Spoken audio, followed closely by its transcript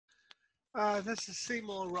This is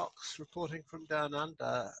Seymour Rocks reporting from down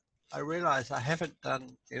under. I realise I haven't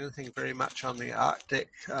done anything very much on the Arctic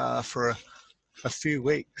for a few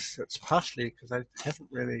weeks. It's partially because I haven't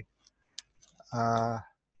really uh,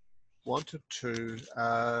 wanted to,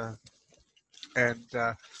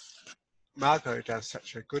 and Margot does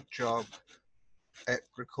such a good job at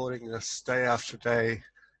recording this day after day,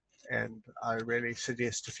 and I really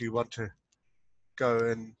suggest if you want to go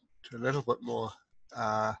into a little bit more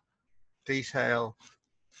detail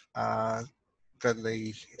than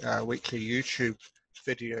the weekly YouTube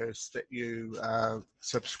videos that you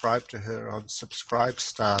subscribe to her on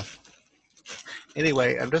Subscribestar.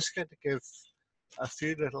 Anyway, I'm just going to give a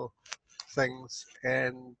few little things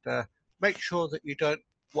and make sure that you don't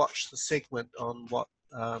watch the segment on what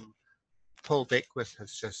Paul Beckwith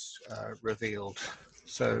has just revealed.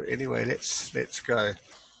 So anyway, let's go.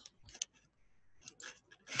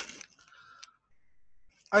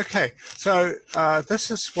 Okay, so this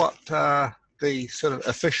is what the sort of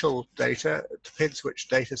official data, it depends which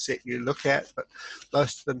data set you look at, but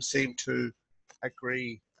most of them seem to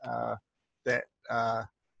agree that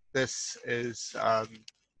this is,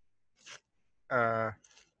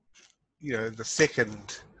 you know, the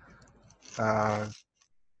second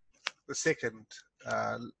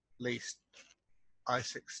least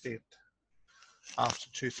ice extent after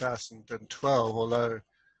 2012, although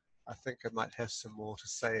I think I might have some more to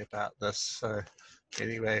say about this. So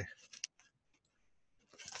anyway,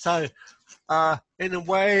 so in a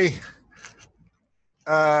way,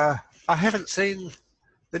 I haven't seen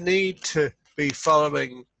the need to be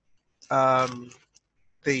following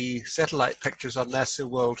the satellite pictures on NASA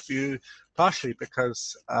Worldview, partially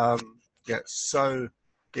because yeah, the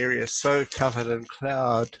area is so covered in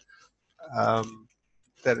cloud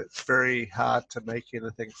that it's very hard to make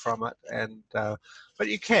anything from it. And but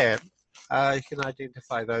you can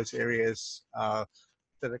identify those areas that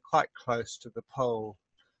are quite close to the pole,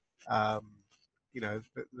 you know,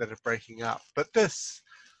 that are breaking up. But this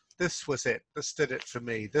was it. This did it for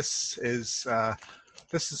me. This is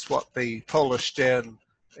what the polar stern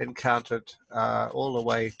encountered all the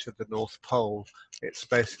way to the North Pole. It's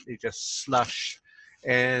basically just slush,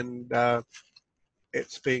 and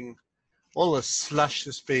it's being, all the slush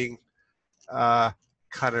is being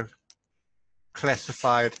kind of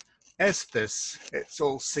classified as this. It's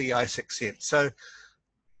all sea ice extent. So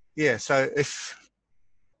yeah, so if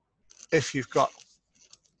you've got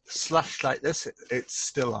slush like this, it's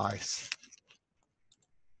still ice.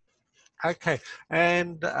 Okay,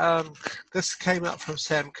 and this came up from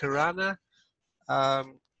Sam Karana.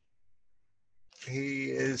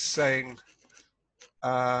 He is saying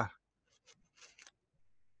that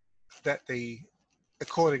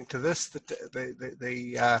according to this,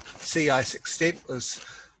 the sea ice extent was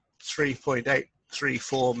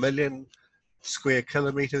 3.834 million square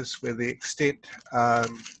kilometers, where the extent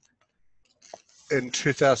in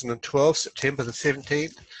 2012, September the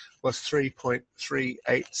 17th, was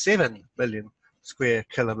 3.387 million square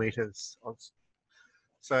kilometers.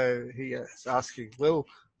 So he is asking, will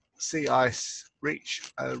sea ice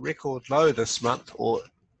reach a record low this month, or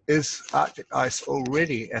is Arctic ice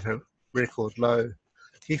already at a record low?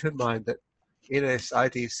 Keep in mind that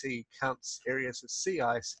NSIDC counts areas of sea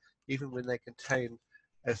ice even when they contain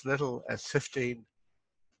as little as 15%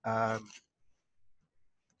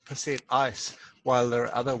 ice, while there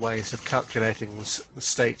are other ways of calculating the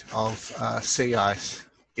state of sea ice.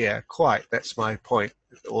 Yeah, quite. That's my point.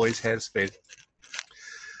 It always has been.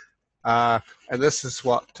 And this is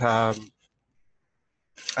what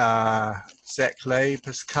Zach Labe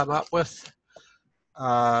has come up with.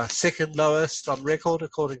 Second lowest on record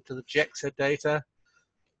according to the JAXA data.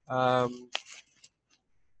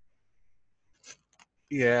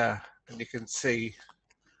 Yeah, and you can see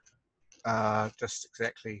just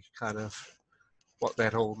exactly kind of what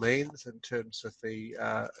that all means in terms of the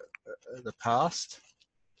past.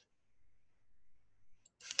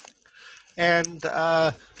 And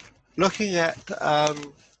looking at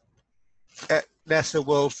NASA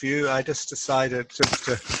Worldview, I just decided just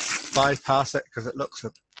to bypass it because it looks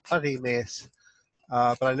a bloody mess.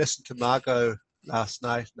 But I listened to Margot last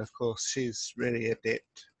night, and of course she's really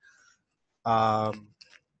adept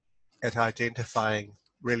at identifying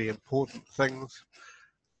really important things.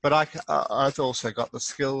 But I've also got the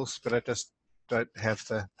skills, but I just don't have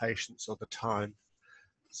the patience or the time.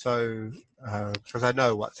 So, because I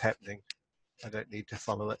know what's happening, I don't need to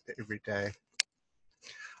follow it every day.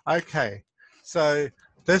 Okay, so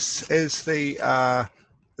this is the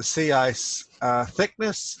sea ice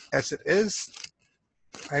thickness as it is,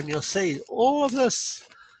 and you'll see all of this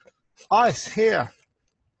ice here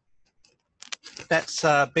that's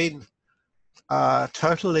been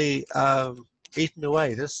totally eaten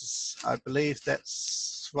away. This is, I believe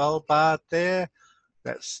that's Svalbard there.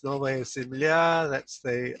 That's Norway Zemlya. That's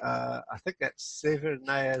the, I think that's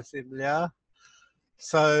Severnaya Zemlya.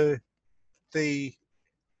 So the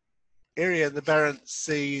area in the Barents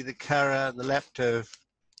Sea, the Kara and the Laptev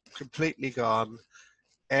completely gone.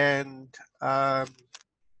 And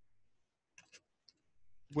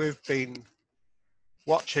we've been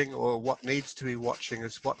watching, or what needs to be watching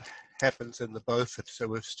is what happens in the Beaufort. So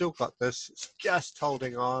we've still got this, it's just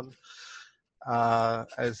holding on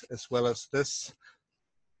as well as this.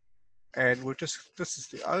 And we're just, this is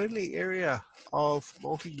the only area of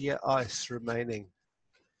multi-year ice remaining.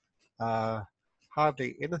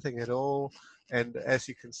 Hardly anything at all. And as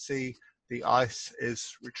you can see, the ice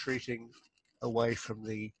is retreating away from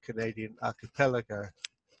the Canadian archipelago.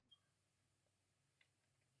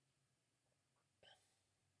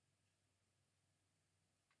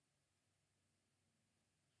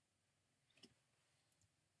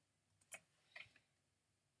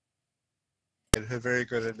 And her very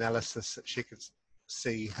good analysis that she could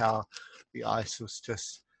see how the ice was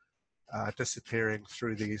just disappearing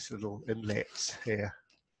through these little inlets here.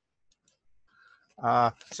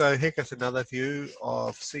 So here goes another view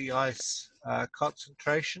of sea ice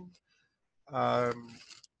concentration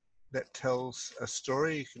that tells a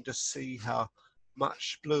story. You can just see how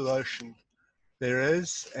much blue ocean there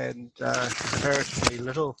is, and comparatively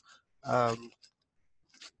little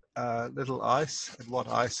little ice. And what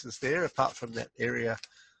ice is there apart from that area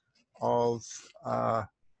of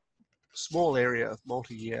small area of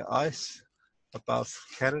multi-year ice above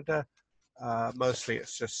Canada? Mostly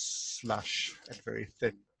it's just slush and very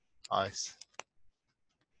thin ice.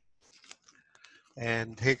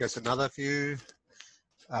 And here goes another view.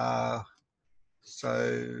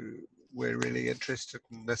 So we're really interested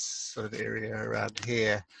in this sort of area around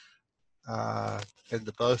here in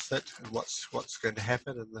the Beaufort, and what's going to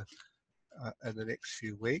happen in the next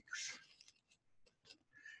few weeks.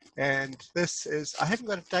 And this is, I haven't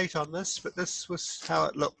got a date on this, but this was how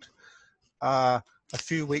it looked a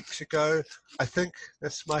few weeks ago. I think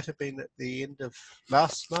this might have been at the end of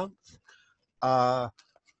last month.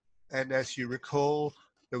 And as you recall,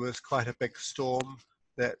 there was quite a big storm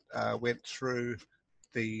that went through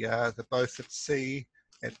the Beaufort Sea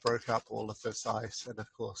and broke up all of this ice. And of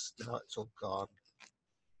course, now it's all gone.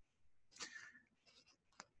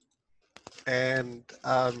 And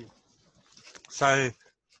so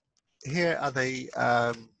here are the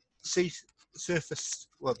sea surface,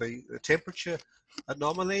 well, the temperature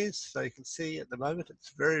anomalies. So you can see at the moment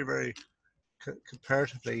it's very, very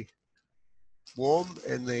comparatively warm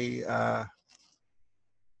in the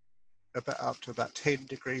up to about 10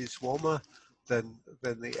 degrees warmer than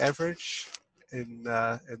the average in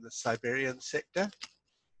the Siberian sector,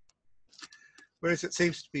 whereas it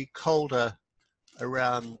seems to be colder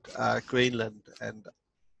around Greenland, and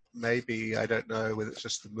maybe, I don't know whether it's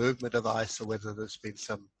just the movement of ice or whether there's been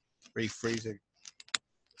some refreezing.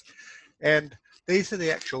 And these are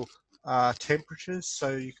the actual temperatures.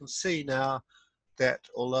 So you can see now that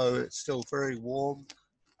although it's still very warm,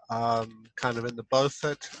 kind of in the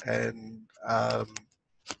Beaufort and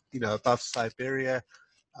you know, above Siberia,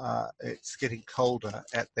 it's getting colder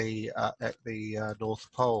at the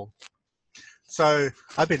North Pole. So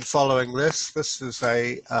I've been following this. This is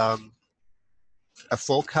a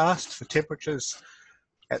forecast for temperatures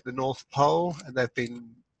at the North Pole, and they've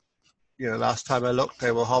been, you know, last time I looked,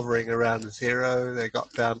 they were hovering around 0. They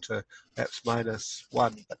got down to perhaps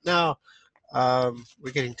 -1, but now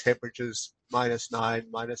we're getting temperatures -9,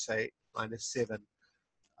 -8, -7.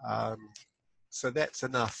 So that's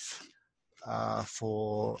enough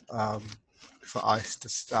for ice to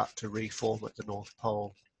start to reform at the North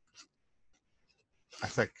Pole, I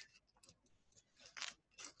think.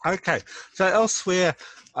 Okay, so elsewhere,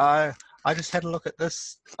 I just had a look at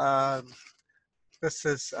this. This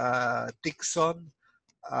is Dixon,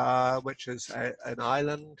 which is an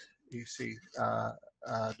island. You see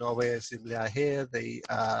Norway Zemlya here, the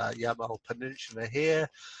Yamal Peninsula here.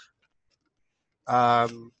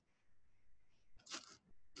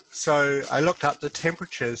 So I looked up the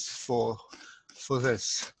temperatures for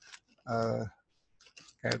this,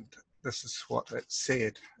 and this is what it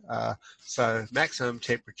said. So maximum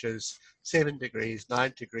temperatures 7 degrees,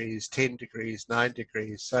 9 degrees, 10 degrees, 9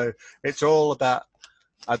 degrees. So it's all about,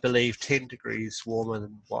 I believe, 10 degrees warmer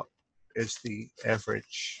than what is the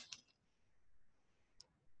average.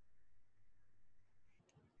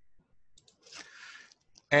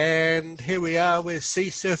 And here we are with sea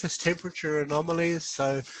surface temperature anomalies.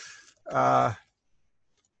 So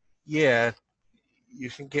yeah, you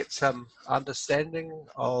can get some understanding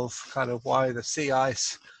of kind of why the sea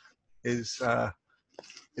ice is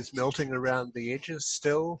melting around the edges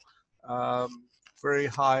still. Um, very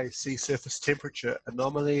high sea surface temperature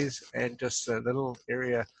anomalies, and just a little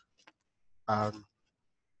area um,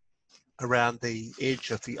 around the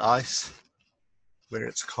edge of the ice where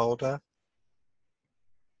it's colder.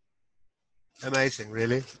 Amazing,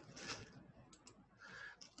 really.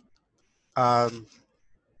 And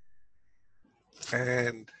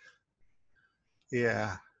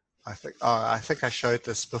yeah, I think I showed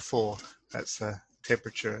this before. That's the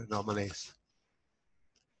temperature anomalies.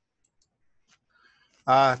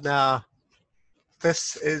 Now,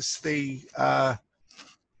 this is the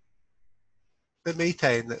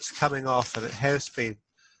methane that's coming off, and it has been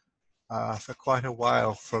for quite a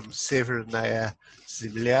while from Severnaya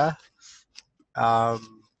Zemlya.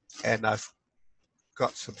 And I've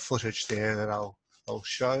got some footage there that I'll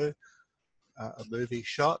show, a movie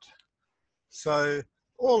shot. So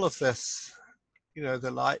all of this, you know,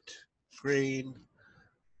 the light green,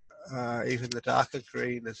 even the darker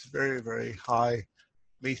green, is very, very high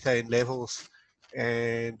methane levels.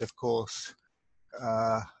 And of course,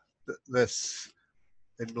 this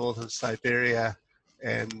in northern Siberia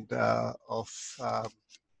and off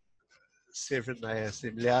Severnaya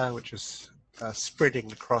Zemlya, which is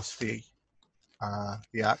spreading across the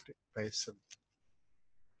Arctic basin.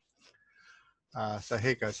 So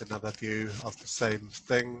here goes another view of the same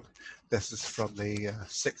thing. This is from the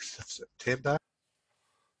 6th of September.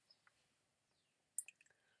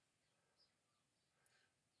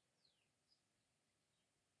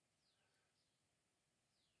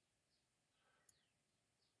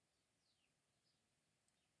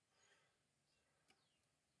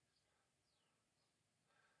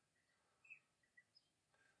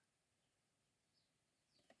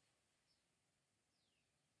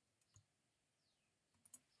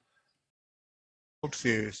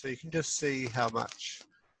 View, so you can just see how much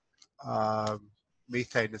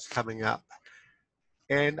methane is coming up.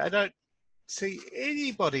 And I don't see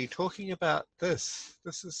anybody talking about this.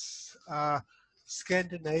 This is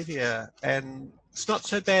Scandinavia, and it's not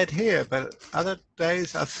so bad here, but other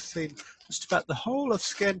days I've seen just about the whole of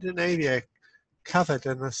Scandinavia covered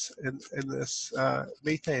in this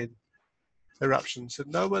methane eruptions,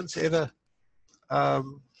 and no one's ever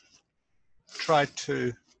tried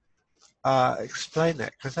to explain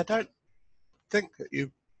that, because I don't think that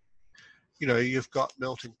you've got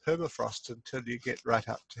melting permafrost until you get right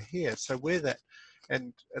up to here. So where that,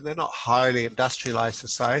 and they're not highly industrialized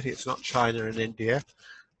society. It's not China and India.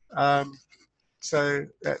 So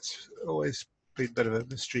that's always been a bit of a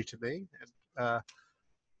mystery to me, and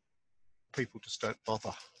people just don't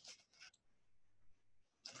bother.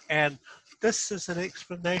 And this is an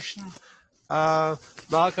explanation.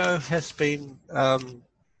 Margot has been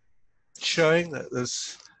showing that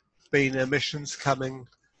there's been emissions coming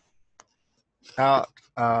out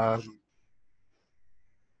for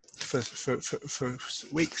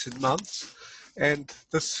weeks and months, and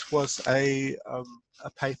this was a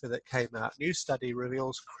paper that came out. New study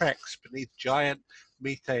reveals cracks beneath giant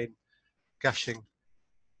methane gushing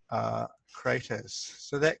craters.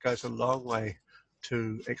 So that goes a long way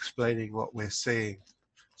to explaining what we're seeing.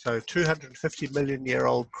 So 250 million year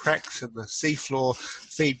old cracks in the seafloor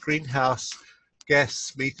feed greenhouse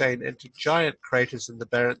gas methane into giant craters in the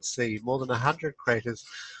Barents Sea. More than 100 craters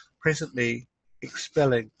presently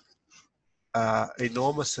expelling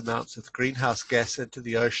enormous amounts of greenhouse gas into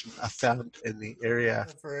the ocean are found in the area.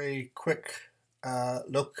 A very quick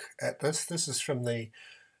look at this. This is from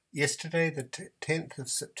yesterday, the 10th of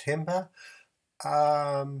September,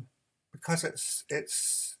 because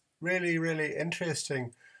it's really, really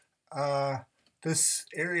interesting. This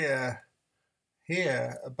area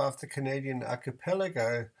here above the Canadian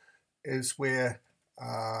archipelago is where,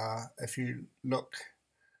 if you look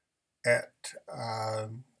at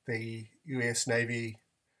the US Navy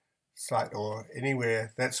site or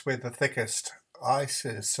anywhere, that's where the thickest ice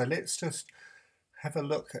is. So let's just have a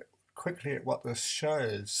look quickly at what this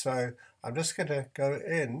shows. So I'm just going to go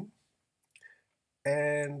in,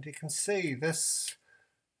 and you can see this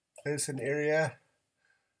is an area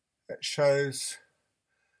that shows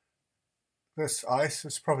this ice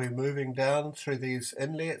is probably moving down through these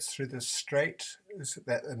inlets, through this strait. Is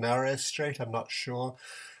that a narrow strait? I'm not sure.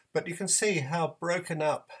 But you can see how broken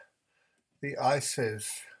up the ice is.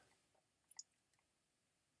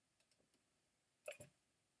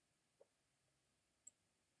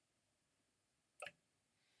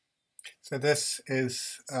 So this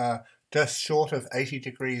is just short of 80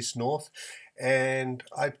 degrees north, and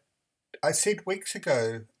I said weeks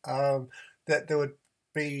ago that there would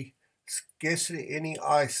be scarcely any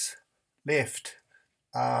ice left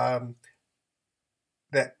that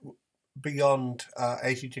beyond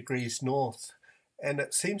 80 degrees north, and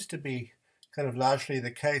it seems to be kind of largely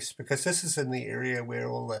the case because this is in the area where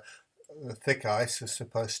all the thick ice is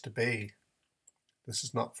supposed to be. This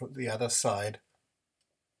is not from the other side.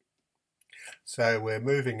 So we're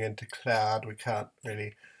moving into cloud. We can't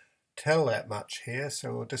really tell that much here,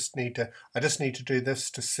 so we'll just need to, I just need to do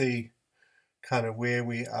this to see kind of where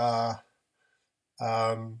we are,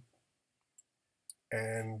 and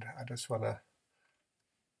I just want to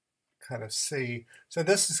kind of see. So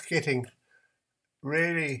this is getting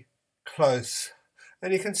really close,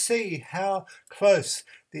 and you can see how close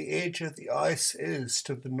the edge of the ice is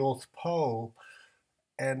to the North Pole,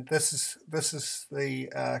 and this is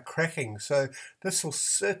the cracking. So this will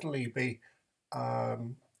certainly be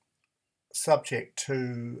subject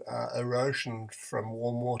to erosion from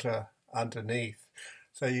warm water underneath.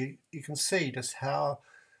 So you can see just how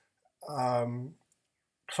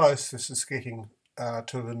close this is getting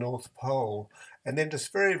to the North Pole. And then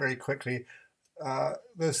just very, very quickly,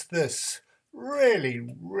 there's this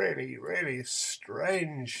really, really, really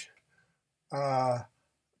strange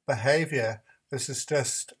behavior. This is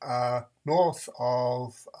just north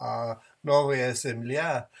of Novaya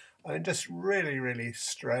Zemlya. I mean, just really, really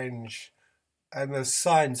strange. And there's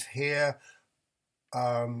signs here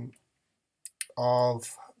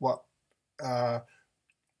of what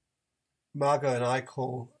Margot and I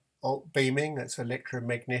call beaming. It's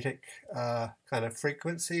electromagnetic kind of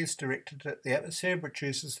frequencies directed at the atmosphere,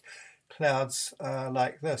 produces clouds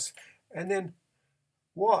like this. And then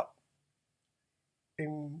what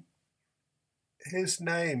in his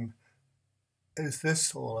name is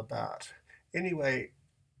this all about? Anyway,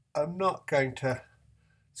 I'm not going to.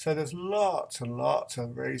 So there's lots and lots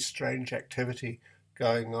of very strange activity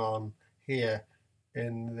going on here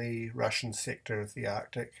in the Russian sector of the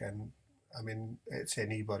Arctic, and I mean, it's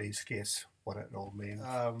anybody's guess what it all means.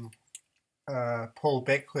 Paul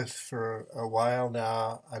Beckwith for a while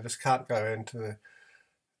now. I just can't go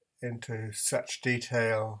into such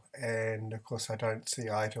detail, and of course I don't see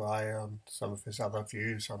eye to eye on some of his other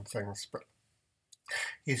views on things, but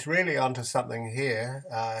he's really onto something here.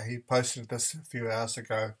 He posted this a few hours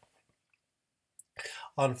ago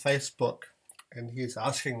on Facebook, and he's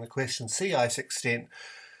asking the question, sea ice extent.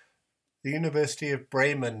 The University of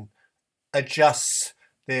Bremen adjusts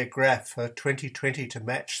their graph for 2020 to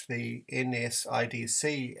match the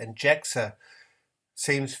NSIDC, and JAXA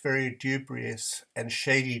seems very dubious and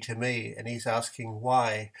shady to me, and he's asking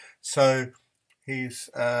why. So he's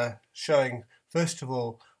showing, first of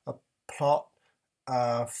all, a plot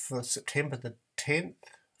for September the 10th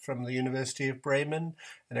from the University of Bremen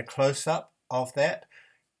and a close-up of that,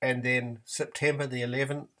 and then September the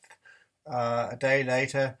 11th, a day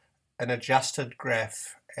later, an adjusted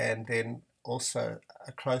graph, and then also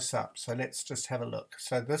a close-up. So let's just have a look.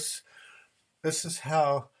 So this is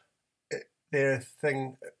how their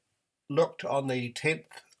thing looked on the 10th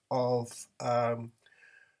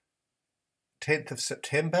of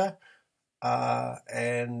September,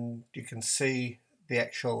 and you can see the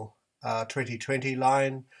actual 2020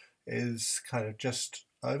 line is kind of just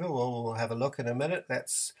over. We'll have a look in a minute.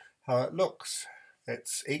 That's how it looks.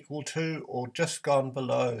 It's equal to or just gone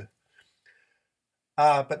below.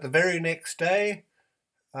 But the very next day,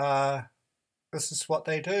 this is what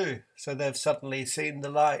they do. So they've suddenly seen the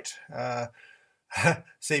light,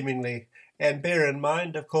 seemingly. And bear in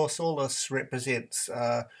mind, of course, all this represents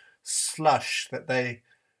slush that they,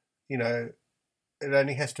 you know, it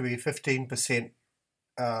only has to be 15%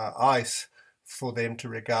 ice for them to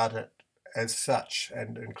regard it as such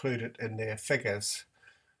and include it in their figures.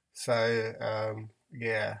 So,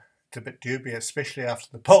 yeah, it's a bit dubious, especially after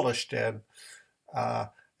the Polish down.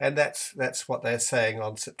 And that's what they're saying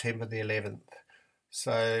on September the 11th.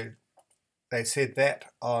 So they said that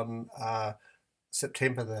on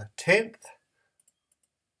September the 10th,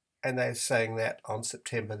 and they're saying that on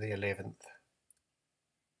September the 11th.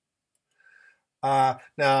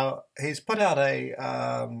 Now, he's put out a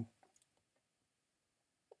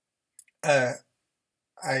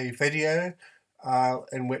video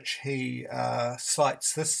in which he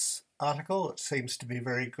cites this article. It seems to be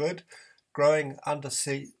very good. Growing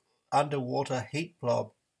underwater heat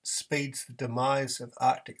blob speeds the demise of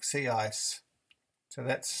Arctic sea ice. So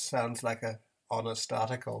that sounds like an honest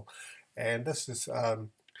article. And this is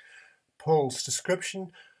Paul's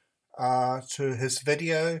description to his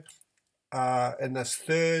video in this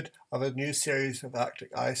third of a new series of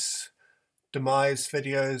Arctic ice demise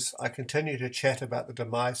videos. I continue to chat about the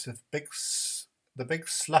demise of the big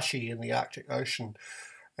slushy in the Arctic Ocean,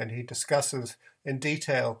 and he discusses in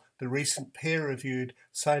detail the recent peer-reviewed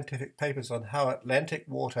scientific papers on how Atlantic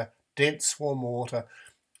water, dense warm water,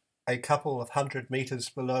 a couple of 100 meters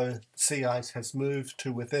below sea ice has moved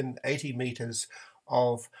to within 80 meters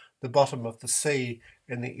of the bottom of the sea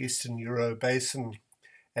in the eastern Euro basin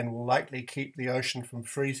and will likely keep the ocean from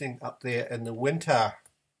freezing up there in the winter.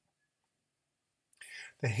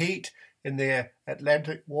 The heat in the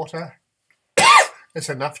Atlantic water is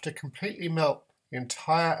enough to completely melt the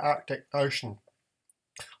entire Arctic Ocean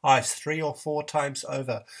ice 3 or 4 times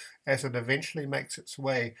over as it eventually makes its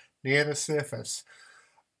way near the surface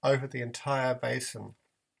over the entire basin.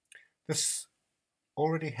 This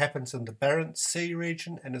already happens in the Barents Sea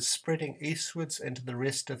region and is spreading eastwards into the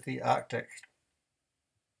rest of the Arctic.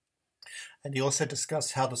 And he also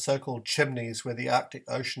discussed how the so-called chimneys, where the Arctic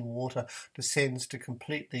Ocean water descends to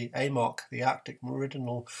completely amok the Arctic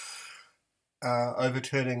meridional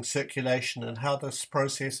overturning circulation, and how this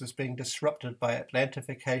process is being disrupted by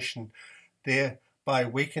Atlantification, thereby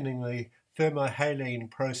weakening the thermohaline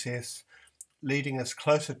process, leading us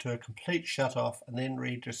closer to a complete shut-off and then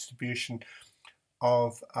redistribution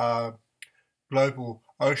of global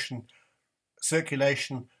ocean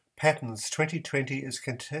circulation patterns. 2020 is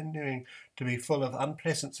continuing to be full of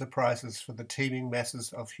unpleasant surprises for the teeming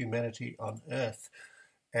masses of humanity on Earth.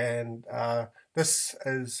 And this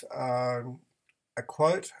is a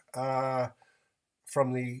quote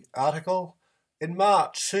from the article. In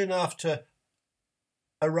March, soon after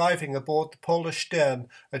arriving aboard the Polish Stern,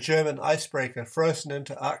 a German icebreaker frozen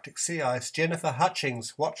into Arctic sea ice, Jennifer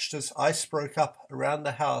Hutchings watched as ice broke up around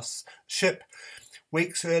the ship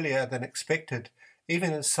weeks earlier than expected.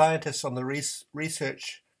 Even as scientists on the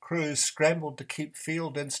research crews scrambled to keep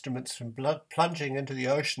field instruments from plunging into the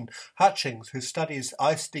ocean, Hutchings, who studies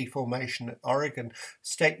ice deformation at Oregon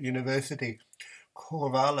State University,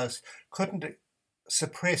 Corvallis, couldn't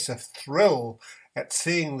suppress a thrill at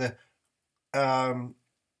seeing the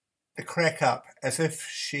crack up, as if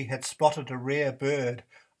she had spotted a rare bird.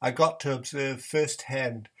 I got to observe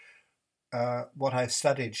firsthand what I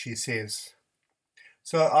studied, she says.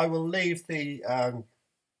 So I will leave the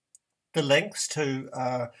links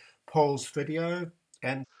to Paul's video.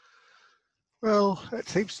 And well, it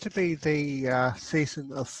seems to be the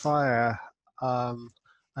season of fire. I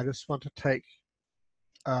just want to take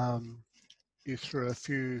you through a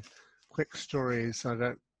few quick stories. I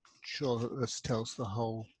don't sure that this tells the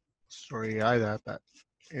whole story either, but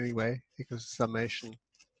anyway, because summation.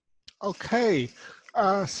 Okay,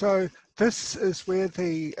 so this is where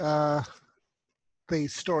the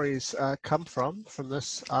stories come from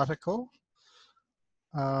this article.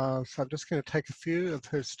 So I'm just going to take a few of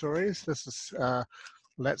her stories. This is,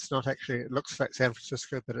 that's not actually, it looks like San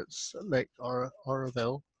Francisco, but it's Lake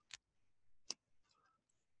Oroville.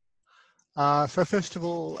 So first of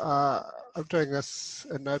all, I'm doing this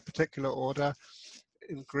in no particular order.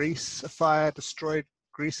 In Greece, a fire destroyed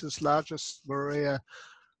Greece's largest Moria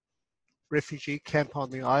refugee camp on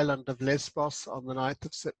the island of Lesbos on the 9th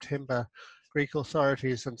of September. Greek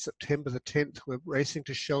authorities on September the 10th were racing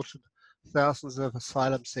to shelter thousands of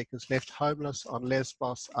asylum seekers left homeless on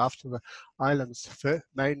Lesbos after the island's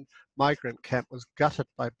main migrant camp was gutted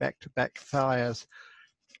by back-to-back fires,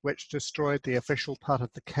 which destroyed the official part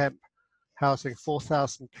of the camp, housing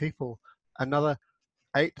 4,000 people. Another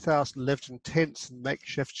 8,000 lived in tents and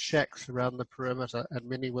makeshift shacks around the perimeter, and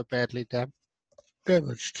many were badly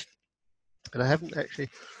damaged. And I haven't actually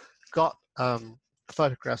got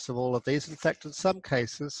photographs of all of these. In fact, in some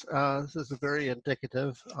cases, this is a very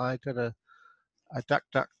indicative. I did a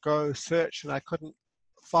DuckDuckGo search and I couldn't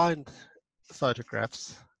find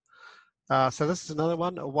photographs. So this is another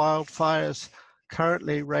one. A wildfires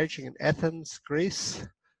currently raging in Athens, Greece.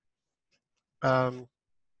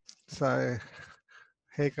 So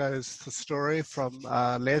here goes the story from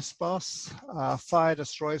Lesbos. Fire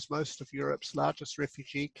destroys most of Europe's largest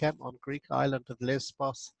refugee camp on Greek island of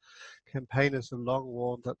Lesbos. Campaigners have long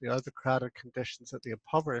warned that the overcrowded conditions at the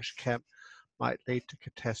impoverished camp might lead to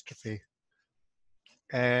catastrophe.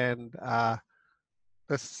 And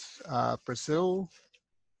this Brazil.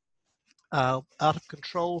 Out of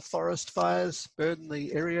control forest fires burn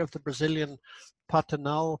the area of the Brazilian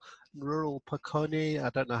Pantanal, rural Paconi, I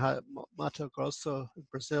don't know how, Mato Grosso,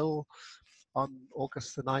 Brazil, on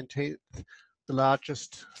August the 19th. The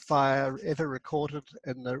largest fire ever recorded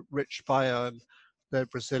in the rich biome. The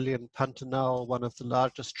Brazilian Pantanal, one of the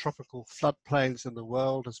largest tropical floodplains in the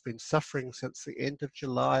world, has been suffering since the end of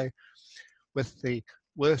July, with the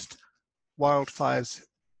worst wildfires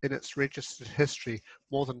in its registered history.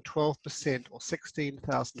 More than 12%, or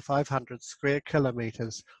 16,500 square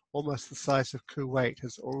kilometers, almost the size of Kuwait,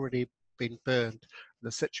 has already been burned.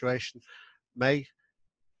 The situation may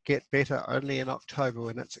get better only in October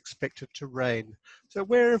when it's expected to rain. So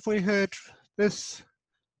where have we heard this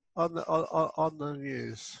on the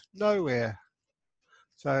news? Nowhere.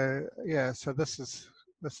 So yeah, so this is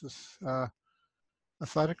a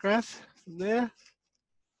photograph from there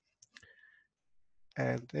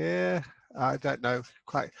and there. I don't know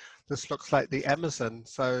quite. This looks like the Amazon.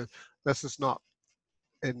 So this is not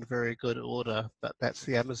in very good order, but that's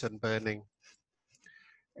the Amazon burning.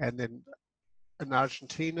 And then in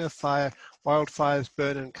Argentina, wildfires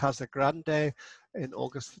burn in Casa Grande in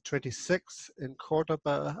August the 26th. In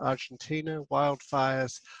Cordoba, Argentina,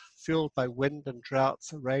 wildfires fueled by wind and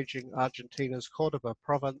droughts are raging Argentina's Cordoba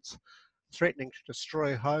province, threatening to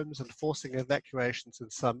destroy homes and forcing evacuations in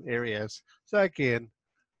some areas. So again,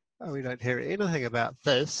 we don't hear anything about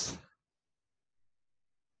this.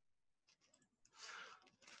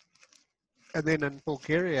 And then in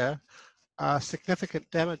Bulgaria, significant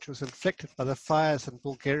damage was inflicted by the fires in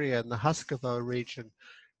Bulgaria in the Haskovo region,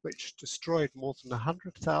 which destroyed more than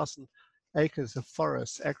 100,000 acres of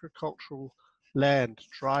forests, agricultural land,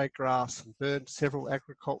 dry grass, and burned several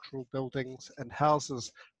agricultural buildings and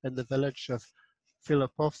houses in the village of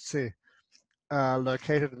Filipovci,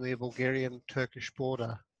 located in the Bulgarian-Turkish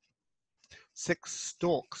border. 6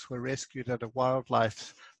 storks were rescued at a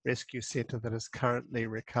wildlife rescue centre that is currently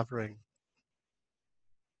recovering.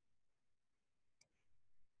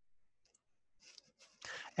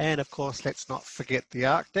 And of course, let's not forget the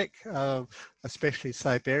Arctic, especially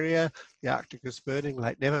Siberia. The Arctic is burning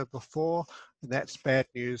like never before, and that's bad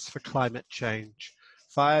news for climate change.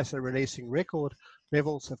 Fires are releasing record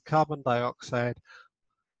levels of carbon dioxide,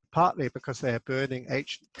 partly because they are burning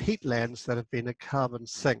ancient peatlands that have been a carbon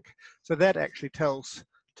sink. So that actually tells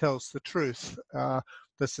the truth.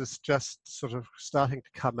 This is just sort of starting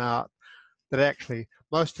to come out that actually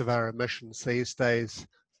most of our emissions these days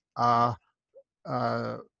are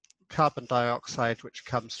carbon dioxide which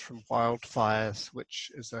comes from wildfires, which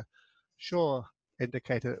is a sure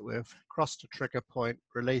indicator that we've crossed a trigger point,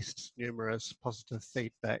 released numerous positive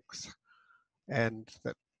feedbacks, and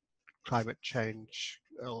that climate change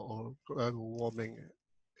or global warming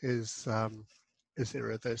is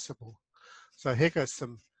irreversible. So here goes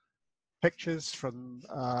some pictures from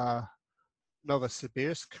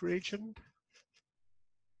Novosibirsk region.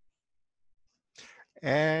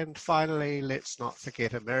 And finally, let's not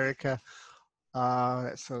forget America.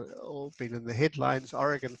 It's all been in the headlines.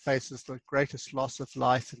 Oregon faces the greatest loss of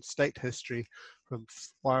life in state history from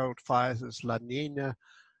wildfires as La Nina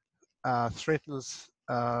threatens,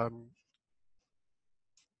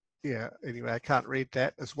 anyway, I can't read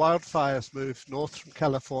that. As wildfires move north from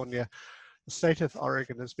California, the state of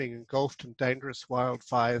Oregon is being engulfed in dangerous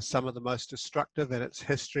wildfires, some of the most destructive in its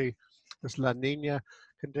history, as La Nina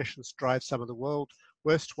conditions drive some of the world's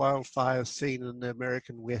worst wildfires seen in the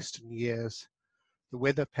American West in years. The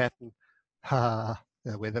weather pattern, the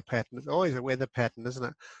weather pattern, it's always a weather pattern, isn't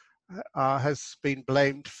it? Has been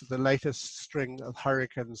blamed for the latest string of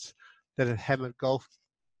hurricanes that have hammered Gulf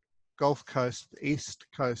Coast, East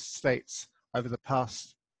Coast states over the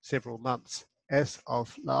past several months. As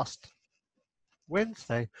of last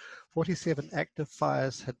Wednesday, 47 active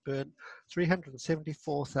fires had burned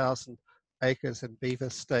 374,000 acres in Beaver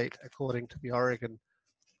State, according to the Oregon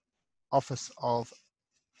Office of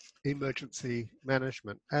Emergency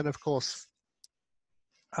Management. And of course,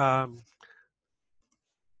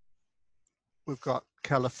 we've got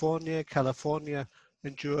California. California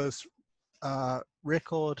endures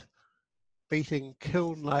record-beating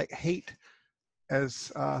kiln-like heat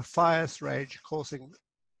as fires rage, causing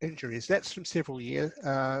injuries. That's from several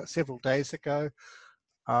days ago.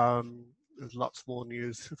 There's lots more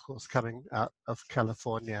news, of course, coming out of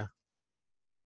California.